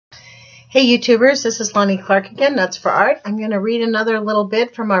Hey YouTubers, this is Lonnie Clark again, Nuts for Art. I'm going to read another little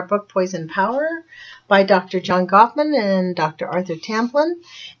bit from our book Poison Power by Dr. John Gofman and Dr. Arthur Tamplin.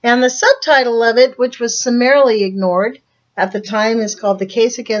 And the subtitle of it, which was summarily ignored at the time, is called The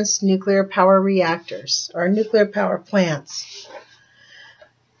Case Against Nuclear Power Reactors, or Nuclear Power Plants.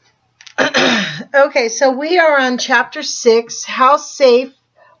 Okay, so we are on Chapter 6, How Safe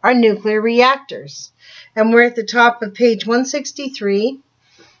Are Nuclear Reactors? And we're at the top of page 163.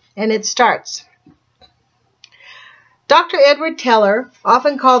 And it starts. Dr. Edward Teller,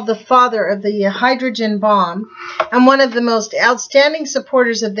 often called the father of the hydrogen bomb, and one of the most outstanding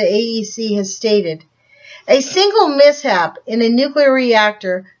supporters of the AEC, has stated, a single mishap in a nuclear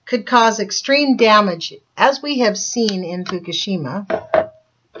reactor could cause extreme damage, as we have seen in Fukushima,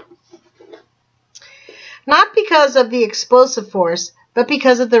 not because of the explosive force, but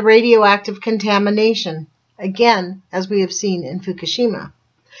because of the radioactive contamination, again, as we have seen in Fukushima.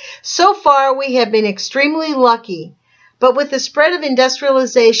 So far, we have been extremely lucky, but with the spread of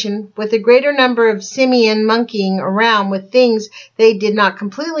industrialization, with a greater number of simian monkeying around with things they did not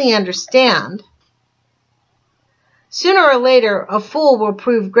completely understand, sooner or later, a fool will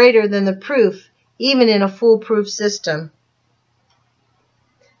prove greater than the proof, even in a foolproof system.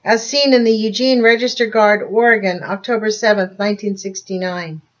 As seen in the Eugene Register Guard, Oregon, October 7,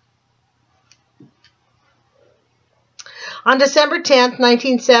 1969. On December 10,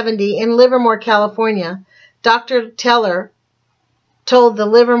 1970, in Livermore, California, Dr. Teller told the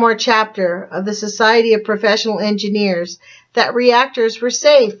Livermore chapter of the Society of Professional Engineers that reactors were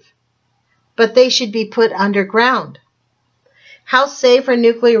safe, but they should be put underground. How safe are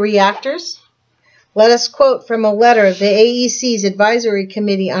nuclear reactors? Let us quote from a letter of the AEC's Advisory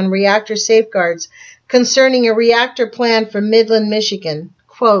Committee on Reactor Safeguards concerning a reactor plan for Midland, Michigan.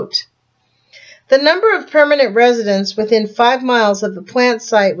 Quote, the number of permanent residents within 5 miles of the plant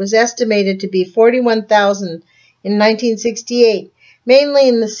site was estimated to be 41,000 in 1968, mainly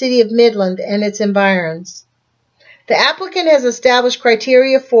in the city of Midland and its environs. The applicant has established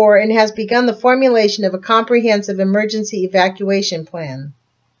criteria for and has begun the formulation of a comprehensive emergency evacuation plan.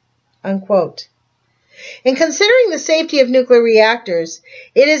 Unquote. In considering the safety of nuclear reactors,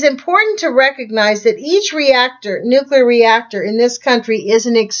 it is important to recognize that each nuclear reactor in this country is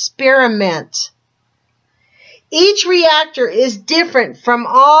an experiment. Each reactor is different from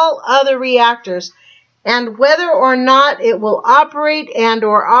all other reactors, and whether or not it will operate and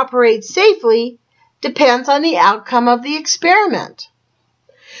or operate safely depends on the outcome of the experiment.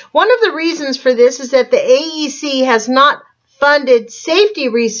 One of the reasons for this is that the AEC has not funded safety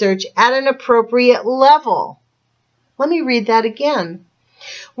research at an appropriate level. Let me read that again.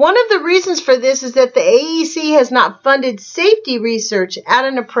 One of the reasons for this is that the AEC has not funded safety research at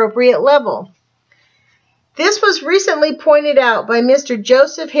an appropriate level. This was recently pointed out by Mr.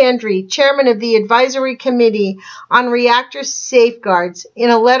 Joseph Hendry, chairman of the Advisory Committee on Reactor Safeguards, in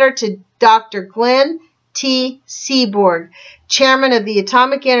a letter to Dr. Glenn T. Seaborg, chairman of the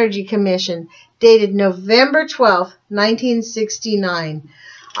Atomic Energy Commission, dated November 12, 1969.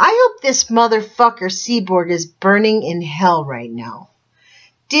 I hope this motherfucker Seaborg is burning in hell right now.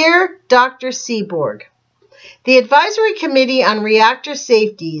 Dear Dr. Seaborg, the Advisory Committee on Reactor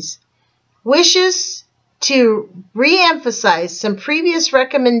Safeties wishes to re-emphasize some previous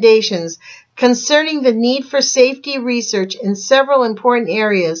recommendations concerning the need for safety research in several important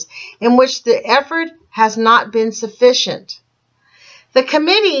areas in which the effort has not been sufficient. The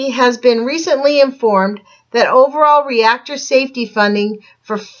committee has been recently informed that overall reactor safety funding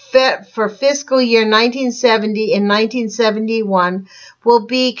for fiscal year 1970 and 1971 will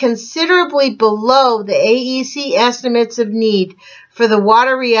be considerably below the AEC estimates of need for the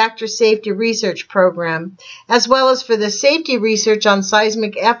Water Reactor Safety Research Program, as well as for the safety research on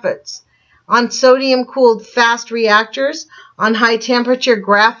seismic efforts, on sodium-cooled fast reactors, on high-temperature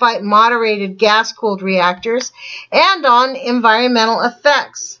graphite moderated gas-cooled reactors, and on environmental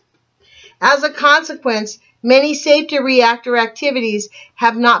effects. As a consequence, many safety reactor activities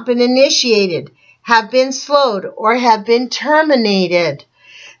have not been initiated, have been slowed, or have been terminated.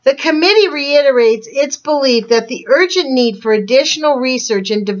 The committee reiterates its belief that the urgent need for additional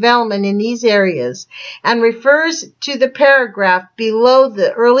research and development in these areas and refers to the paragraph below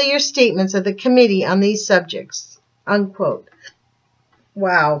the earlier statements of the committee on these subjects. Unquote.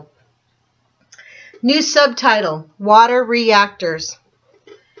 Wow. New subtitle, Water Reactors.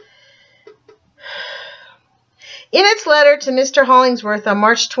 In its letter to Mr. Hollingsworth on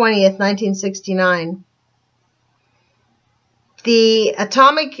March 20th, 1969, the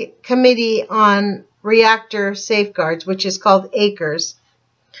Atomic Committee on Reactor Safeguards, which is called ACRS,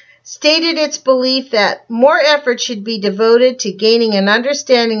 stated its belief that more effort should be devoted to gaining an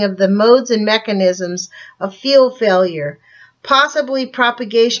understanding of the modes and mechanisms of fuel failure, possible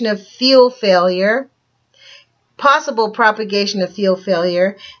propagation of fuel failure,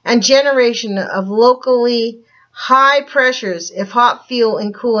 and generation of locally high pressures if hot fuel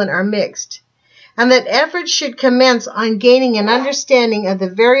and coolant are mixed, and that efforts should commence on gaining an understanding of the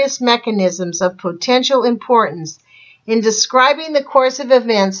various mechanisms of potential importance in describing the course of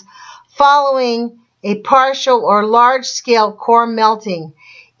events following a partial or large-scale core melting,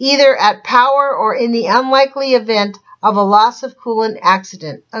 either at power or in the unlikely event of a loss of coolant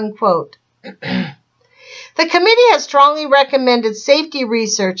accident, unquote. The committee has strongly recommended safety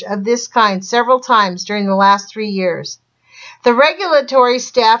research of this kind several times during the last 3 years. The regulatory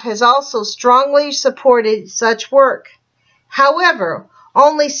staff has also strongly supported such work. However,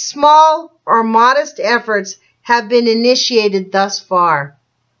 only small or modest efforts have been initiated thus far.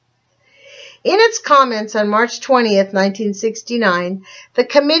 In its comments on March 20th, 1969, the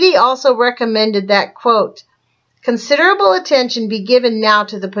committee also recommended that, quote, considerable attention be given now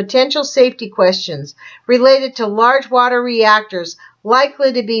to the potential safety questions related to large water reactors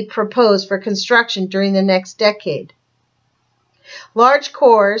likely to be proposed for construction during the next decade. Large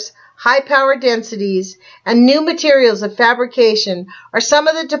cores, high power densities, and new materials of fabrication are some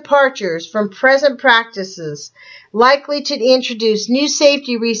of the departures from present practices likely to introduce new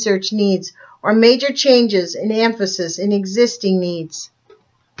safety research needs or major changes in emphasis in existing needs.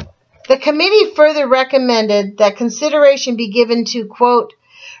 The committee further recommended that consideration be given to, quote,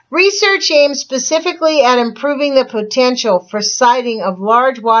 research aimed specifically at improving the potential for siting of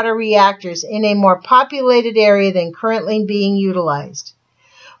large water reactors in a more populated area than currently being utilized.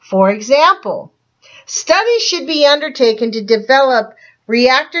 For example, studies should be undertaken to develop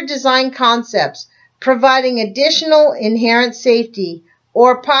reactor design concepts, providing additional inherent safety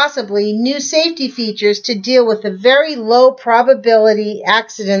or possibly new safety features to deal with the very low probability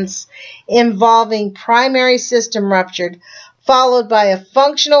accidents involving primary system rupture, followed by a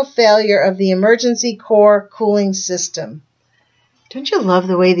functional failure of the emergency core cooling system. Don't you love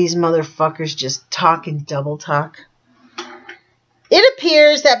the way these motherfuckers just talk and double talk? It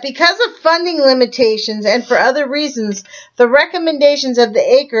appears that because of funding limitations and for other reasons, the recommendations of the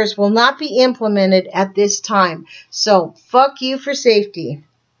Acres will not be implemented at this time. So, fuck you for safety.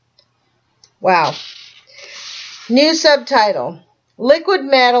 Wow. New subtitle. Liquid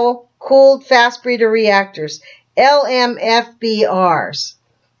Metal Cooled Fast Breeder Reactors, LMFBRs.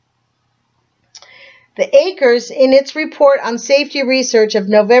 The Acres, in its report on safety research of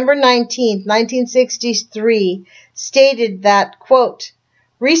November 19, 1963, stated that, quote,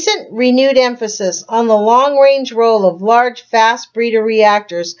 recent renewed emphasis on the long-range role of large fast breeder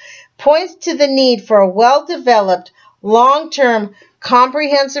reactors points to the need for a well-developed, long-term,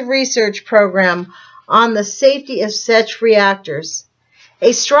 comprehensive research program on the safety of such reactors.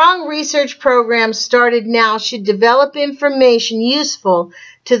 A strong research program started now should develop information useful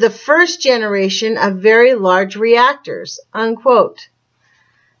to the first generation of very large reactors, unquote.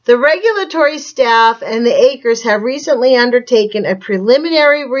 The regulatory staff and the Acres have recently undertaken a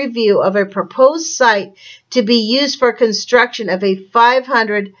preliminary review of a proposed site to be used for construction of a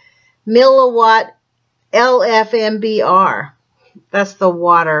 500 milliwatt LFMBR. That's the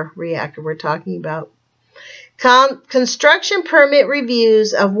water reactor we're talking about. Construction permit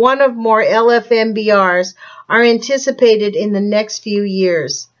reviews of one or more LFMBRs are anticipated in the next few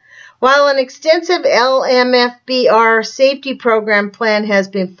years. While an extensive LMFBR safety program plan has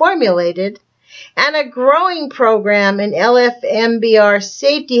been formulated, and a growing program in LFMBR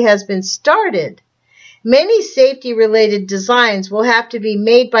safety has been started, many safety-related designs will have to be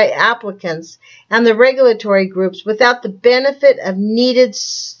made by applicants and the regulatory groups without the benefit of needed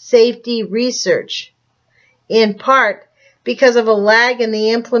safety research, in part because of a lag in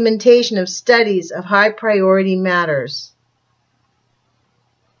the implementation of studies of high-priority matters.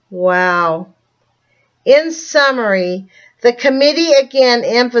 Wow. In summary, the committee again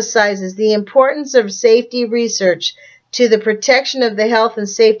emphasizes the importance of safety research to the protection of the health and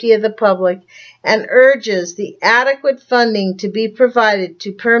safety of the public and urges the adequate funding to be provided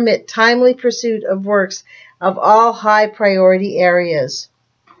to permit timely pursuit of works of all high priority areas.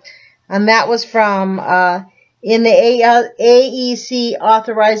 And that was from in the AEC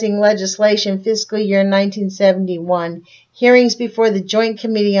authorizing legislation fiscal year 1971, hearings before the Joint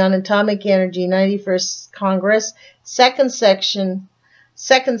Committee on Atomic Energy, 91st Congress, second session,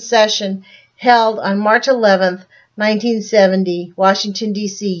 held on March 11th, 1970, Washington,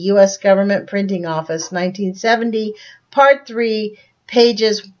 D.C., U.S. Government Printing Office, 1970, Part 3,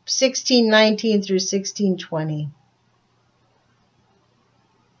 pages 1619 through 1620.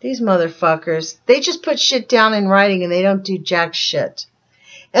 These motherfuckers, they just put shit down in writing and they don't do jack shit.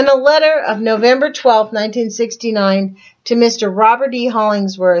 In a letter of November 12, 1969, to Mr. Robert E.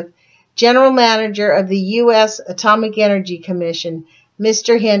 Hollingsworth, General Manager of the U.S. Atomic Energy Commission,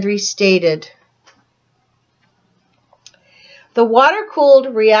 Mr. Hendry stated, "The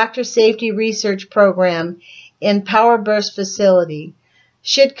water-cooled reactor safety research program in Power Burst Facility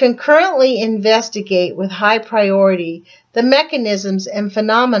should concurrently investigate with high priority the mechanisms and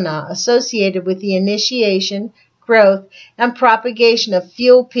phenomena associated with the initiation, growth, and propagation of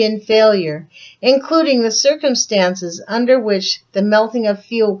fuel pin failure, including the circumstances under which the melting of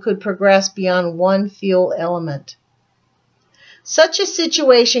fuel could progress beyond one fuel element. Such a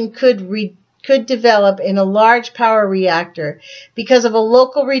situation could develop in a large power reactor because of a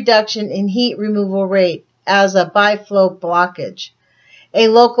local reduction in heat removal rate as a biflow blockage, a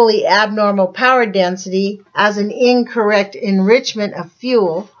locally abnormal power density as an incorrect enrichment of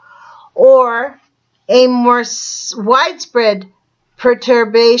fuel, or a more widespread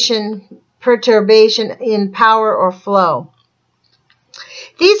perturbation in power or flow.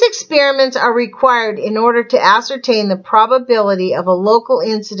 These experiments are required in order to ascertain the probability of a local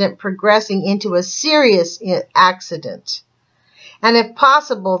incident progressing into a serious accident, and if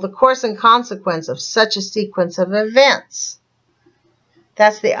possible, the course and consequence of such a sequence of events."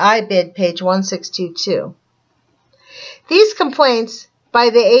 That's the IBID, page 1622. These complaints by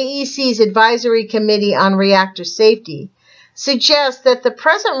the AEC's Advisory Committee on Reactor Safety suggest that the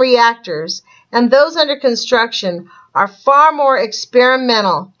present reactors and those under construction are far more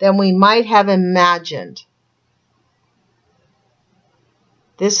experimental than we might have imagined.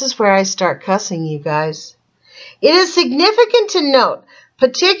 This is where I start cussing, you guys. It is significant to note,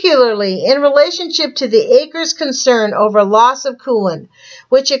 particularly in relationship to the Acres' concern over loss of coolant,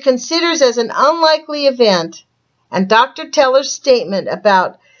 which it considers as an unlikely event, and Dr. Teller's statement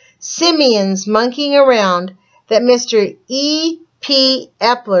about simians monkeying around, that Mr. E. P.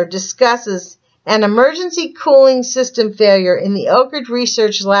 Epler discusses an emergency cooling system failure in the Oak Ridge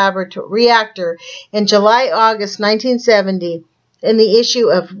Research Reactor in July-August 1970 in the issue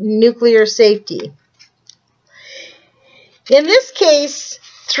of nuclear safety. In this case,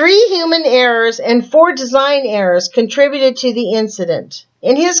 3 human errors and 4 design errors contributed to the incident.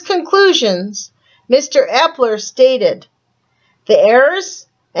 In his conclusions, Mr. Epler stated, "The errors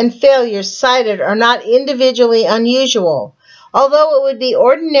and failures cited are not individually unusual, although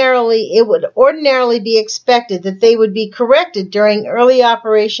it would ordinarily be expected that they would be corrected during early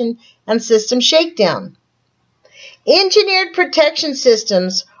operation and system shakedown. Engineered protection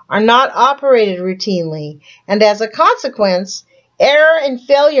systems are not operated routinely, and as a consequence, error and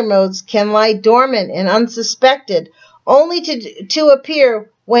failure modes can lie dormant and unsuspected, only to appear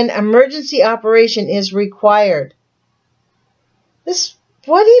when emergency operation is required."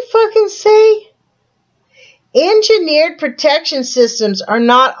 What did he fucking say? Engineered protection systems are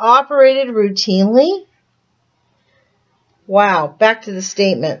not operated routinely? Wow, back to the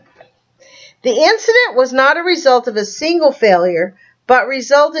statement. The incident was not a result of a single failure, but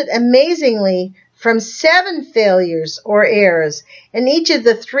resulted amazingly from 7 failures or errors in each of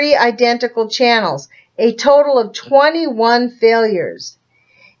the 3 identical channels, a total of 21 failures.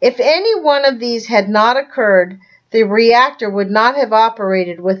 If any one of these had not occurred, the reactor would not have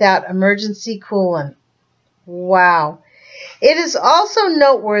operated without emergency coolant. Wow. It is also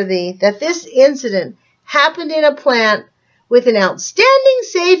noteworthy that this incident happened in a plant with an outstanding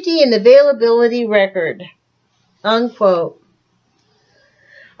safety and availability record. Unquote.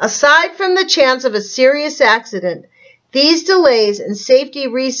 Aside from the chance of a serious accident, these delays in safety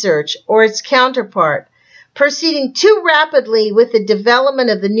research, or its counterpart, proceeding too rapidly with the development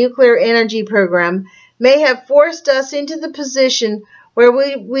of the nuclear energy program, may have forced us into the position where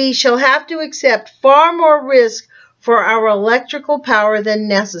we shall have to accept far more risk for our electrical power than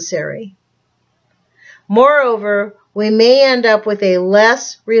necessary. Moreover, we may end up with a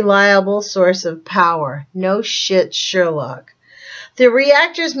less reliable source of power. No shit, Sherlock. The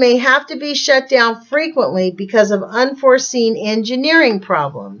reactors may have to be shut down frequently because of unforeseen engineering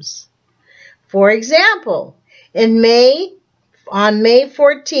problems. For example, on May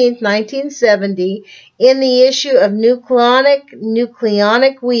 14, 1970, in the issue of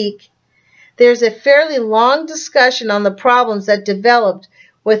Nucleonic Week, there's a fairly long discussion on the problems that developed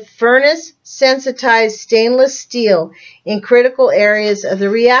with furnace-sensitized stainless steel in critical areas of the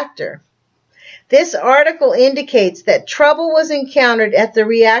reactor. This article indicates that trouble was encountered at the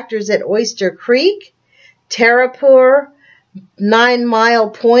reactors at Oyster Creek, Terrapur, 9 Mile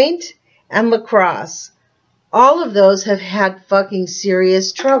Point, and La Crosse. All of those have had fucking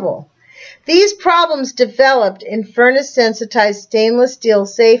serious trouble. These problems developed in furnace-sensitized stainless steel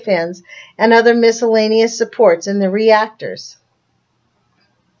safe ends and other miscellaneous supports in the reactors.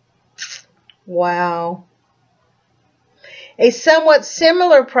 Wow. A somewhat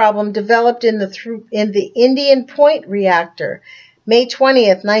similar problem developed in the Indian Point reactor, May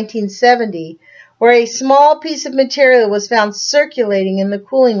 20th, 1970, where a small piece of material was found circulating in the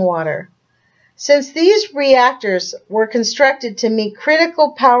cooling water. Since these reactors were constructed to meet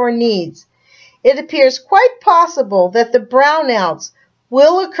critical power needs, it appears quite possible that the brownouts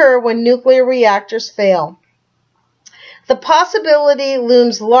will occur when nuclear reactors fail. The possibility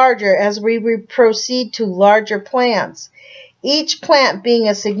looms larger as we proceed to larger plants, each plant being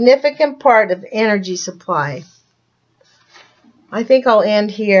a significant part of energy supply. I think I'll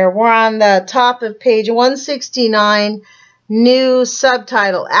end here. We're on the top of page 169, new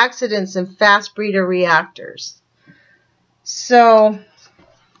subtitle, Accidents in Fast Breeder Reactors. So,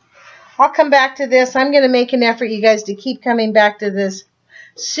 I'll come back to this. I'm going to make an effort, you guys, to keep coming back to this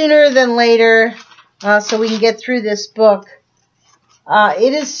sooner than later so we can get through this book.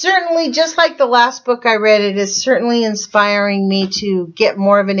 It is certainly, just like the last book I read, it is certainly inspiring me to get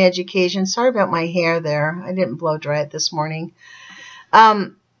more of an education. Sorry about my hair there. I didn't blow dry it this morning.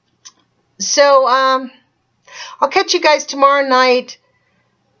 I'll catch you guys tomorrow night.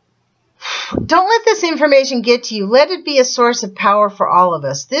 Don't let this information get to you. Let it be a source of power for all of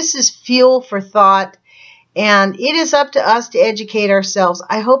us. This is fuel for thought, and it is up to us to educate ourselves.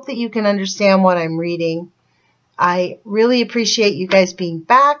 I hope that you can understand what I'm reading. I really appreciate you guys being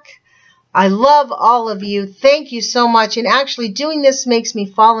back. I love all of you. Thank you so much. And actually, doing this makes me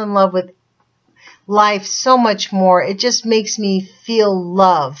fall in love with life so much more. It just makes me feel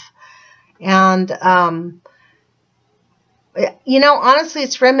love. And, you know, honestly,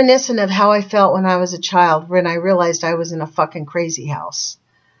 it's reminiscent of how I felt when I was a child, when I realized I was in a fucking crazy house.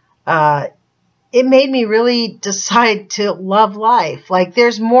 It made me really decide to love life. Like,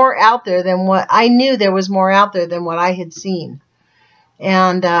 there's more out there than what I knew. There was more out there than what I had seen.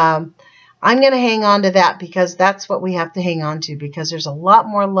 And I'm going to hang on to that, because that's what we have to hang on to, because there's a lot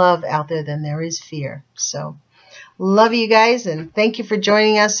more love out there than there is fear. So, love you guys, and thank you for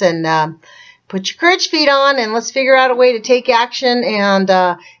joining us. And put your courage feet on, and let's figure out a way to take action and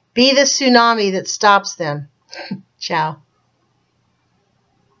be the tsunami that stops them. Ciao.